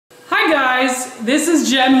guys, this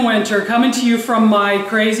is Jen Winter coming to you from my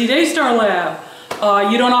crazy DayStar lab.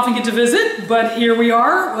 You don't often get to visit, but here we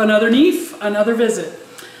are, another NEAF, another visit.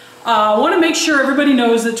 I want to make sure everybody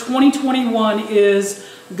knows that 2021 is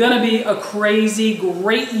going to be a crazy,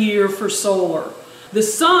 great year for solar. The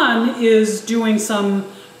sun is doing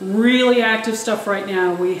some really active stuff right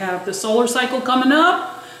now. We have the solar cycle coming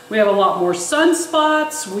up. We have a lot more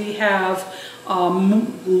sunspots. We have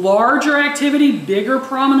larger activity, bigger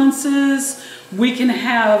prominences. We can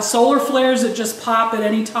have solar flares that just pop at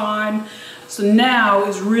any time. So now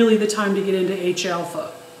is really the time to get into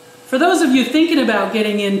H-alpha. For those of you thinking about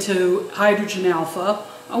getting into hydrogen alpha,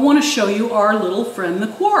 I want to show you our little friend the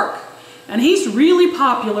Quark. And he's really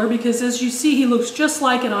popular because, as you see, he looks just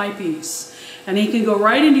like an eyepiece. And he can go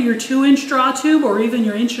right into your 2-inch draw tube or even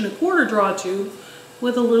your 1.25-inch draw tube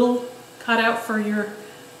with a little cutout for your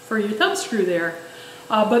thumb screw there.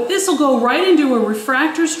 But this will go right into a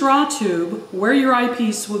refractor's draw tube where your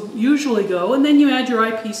eyepiece would usually go, and then you add your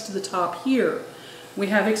eyepiece to the top here. We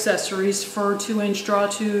have accessories for 2-inch draw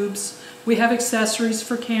tubes. We have accessories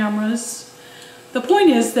for cameras. The point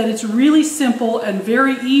is that it's really simple and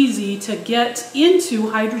very easy to get into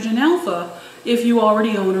hydrogen alpha if you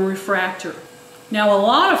already own a refractor. Now, a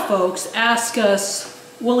lot of folks ask us,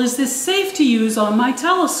 well, is this safe to use on my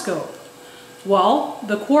telescope? Well,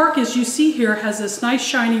 the Quark, as you see here, has this nice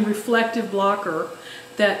shiny reflective blocker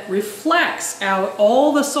that reflects out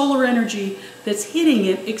all the solar energy that's hitting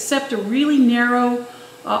it except a really narrow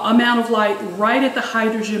amount of light right at the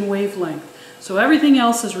hydrogen wavelength. So everything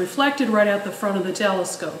else is reflected right out the front of the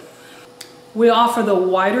telescope. We offer the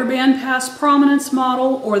wider bandpass prominence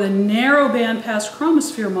model or the narrow bandpass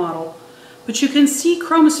chromosphere model, but you can see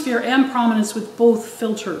chromosphere and prominence with both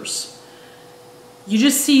filters. You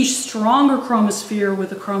just see stronger chromosphere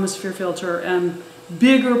with the chromosphere filter and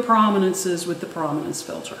bigger prominences with the prominence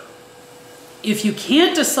filter. If you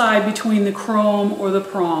can't decide between the chrome or the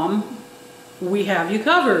prom, we have you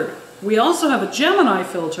covered. We also have a Gemini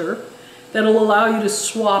filter that'll allow you to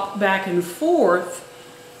swap back and forth.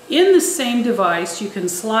 In the same device, you can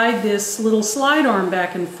slide this little slide arm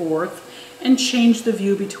back and forth and change the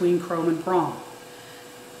view between chrome and prom.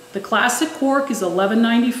 The classic Quark is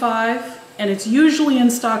 $11.95, and it's usually in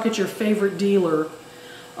stock at your favorite dealer.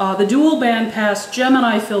 The dual bandpass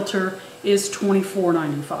Gemini filter is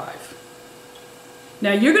 $24.95.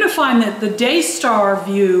 Now, you're going to find that the DayStar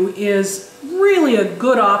view is really a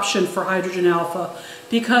good option for hydrogen alpha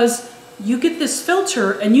because you get this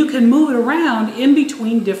filter and you can move it around in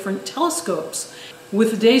between different telescopes.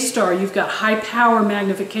 With DayStar, you've got high power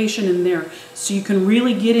magnification in there, so you can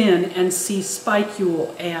really get in and see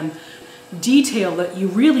spicule and detail that you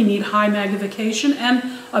really need high magnification and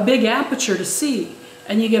a big aperture to see.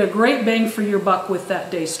 And you get a great bang for your buck with that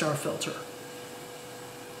DayStar filter.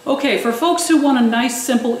 Okay, for folks who want a nice,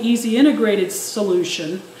 simple, easy integrated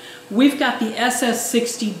solution, we've got the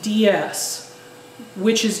SS60DS,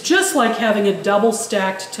 which is just like having a double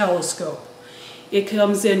stacked telescope. It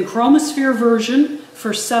comes in chromosphere version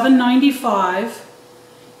for $7.95,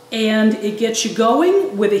 and it gets you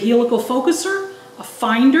going with a helical focuser, a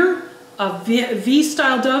finder, a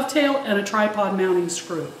V-style dovetail, and a tripod mounting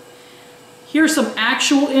screw. Here are some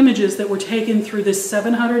actual images that were taken through this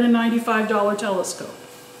 $795 telescope.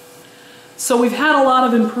 So we've had a lot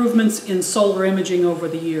of improvements in solar imaging over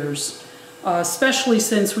the years, especially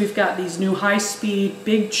since we've got these new high-speed,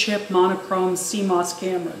 big chip monochrome CMOS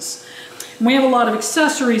cameras. And we have a lot of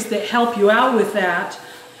accessories that help you out with that.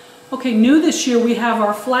 Okay, new this year we have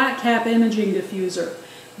our FlatCap imaging diffuser.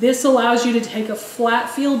 This allows you to take a flat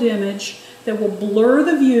field image that will blur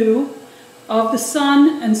the view of the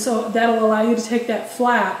sun, and so that'll allow you to take that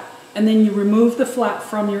flat and then you remove the flat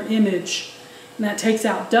from your image. And that takes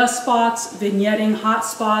out dust spots, vignetting, hot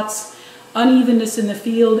spots, unevenness in the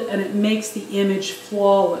field, and it makes the image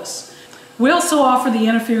flawless. We also offer the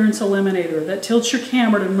interference eliminator that tilts your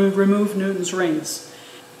camera to remove Newton's rings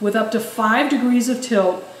with up to 5 degrees of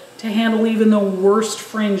tilt to handle even the worst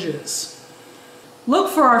fringes. Look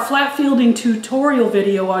for our flat fielding tutorial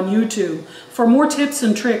video on YouTube for more tips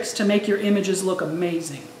and tricks to make your images look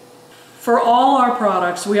amazing. For all our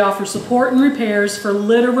products, we offer support and repairs for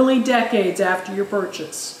literally decades after your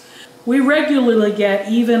purchase. We regularly get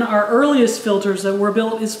even our earliest filters that were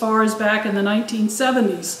built as far as back in the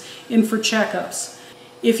 1970s in for checkups.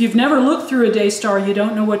 If you've never looked through a DayStar, you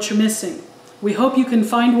don't know what you're missing. We hope you can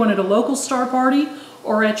find one at a local star party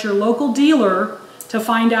or at your local dealer to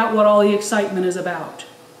find out what all the excitement is about.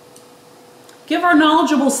 Give our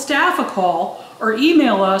knowledgeable staff a call or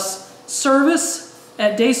email us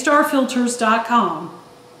service@daystarfilters.com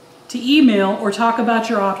to email or talk about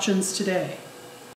your options today.